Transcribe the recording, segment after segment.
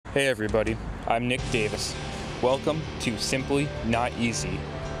Hey everybody, I'm Nick Davis. Welcome to Simply Not Easy,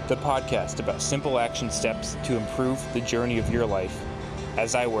 the podcast about simple action steps to improve the journey of your life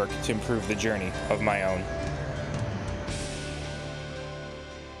as I work to improve the journey of my own.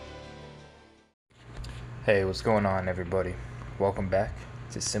 Hey, what's going on everybody? Welcome back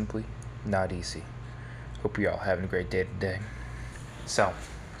to Simply Not Easy. Hope you're all having a great day today. So,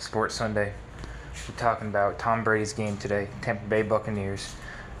 Sports Sunday, we're talking about Tom Brady's game today, Tampa Bay Buccaneers.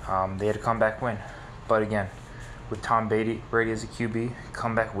 They had a comeback win. But again, with Tom Brady as a QB,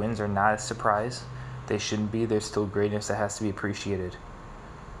 comeback wins are not a surprise. They shouldn't be. There's still greatness that has to be appreciated.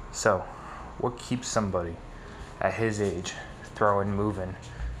 So, what keeps somebody at his age throwing, moving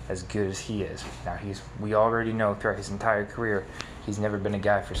as good as he is? Now, we already know throughout his entire career, he's never been a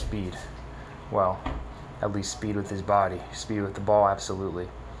guy for speed. Well, at least speed with his body. Speed with the ball, absolutely.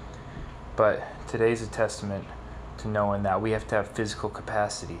 But today's a testament to knowing that we have to have physical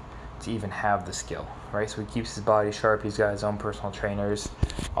capacity to even have the skill, right? So he keeps his body sharp. He's got his own personal trainers,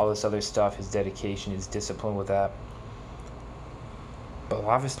 all this other stuff, his dedication, his discipline with that. But a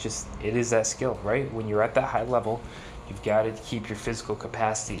lot of it's it is that skill, right? When you're at that high level, you've got to keep your physical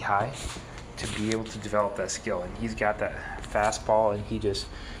capacity high to be able to develop that skill. And he's got that fastball, and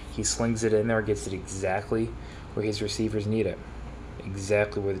he slings it in there, gets it exactly where his receivers need it,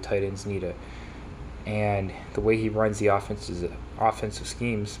 exactly where the tight ends need it. And the way he runs the offensive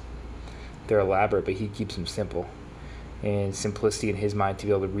schemes, they're elaborate, but he keeps them simple. And simplicity in his mind to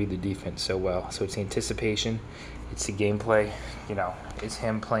be able to read the defense so well. So it's anticipation, it's the gameplay, it's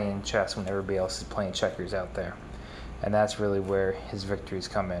him playing chess when everybody else is playing checkers out there. And that's really where his victories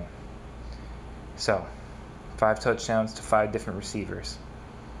come in. So, 5 touchdowns to 5 different receivers.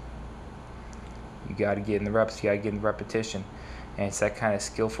 You got to get in the reps, you got to get in the repetition. And it's that kind of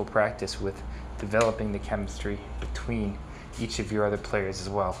skillful practice with developing the chemistry between each of your other players as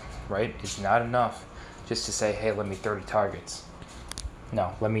well, right? It's not enough just to say, hey, let me 30 targets.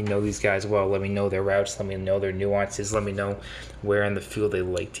 No, let me know these guys well. Let me know their routes. Let me know their nuances. Let me know where in the field they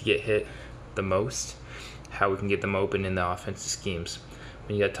like to get hit the most, how we can get them open in the offensive schemes.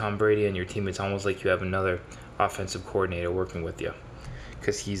 When you got Tom Brady on your team, it's almost like you have another offensive coordinator working with you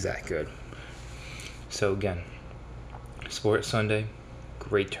because he's that good. So again, Sports Sunday,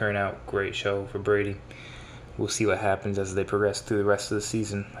 great turnout, great show for Brady. We'll see what happens as they progress through the rest of the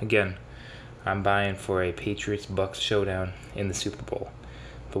season. Again, I'm buying for a Patriots-Bucks showdown in the Super Bowl,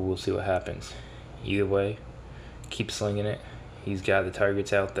 but we'll see what happens. Either way, keep slinging it. He's got the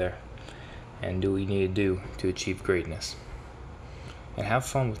targets out there, and do what you need to do to achieve greatness. And have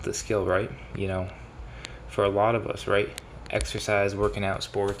fun with the skill, right? For a lot of us, right? Exercise, working out,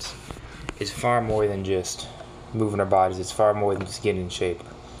 sports is far more than just moving our bodies. It's far more than just getting in shape,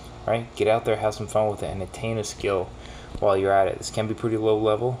 right? Get out there, have some fun with it, and attain a skill while you're at it. This can be pretty low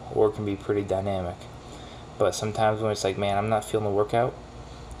level, or it can be pretty dynamic. But sometimes when it's like, man, I'm not feeling the workout,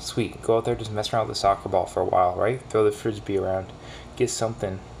 sweet, go out there, just mess around with the soccer ball for a while, right? Throw the frisbee around, get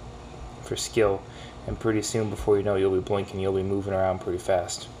something for skill, and pretty soon, before you know, you'll be blinking, you'll be moving around pretty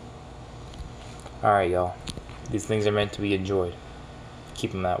fast. All right, y'all. These things are meant to be enjoyed.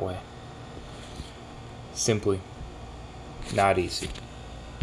 Keep them that way. Simply not easy.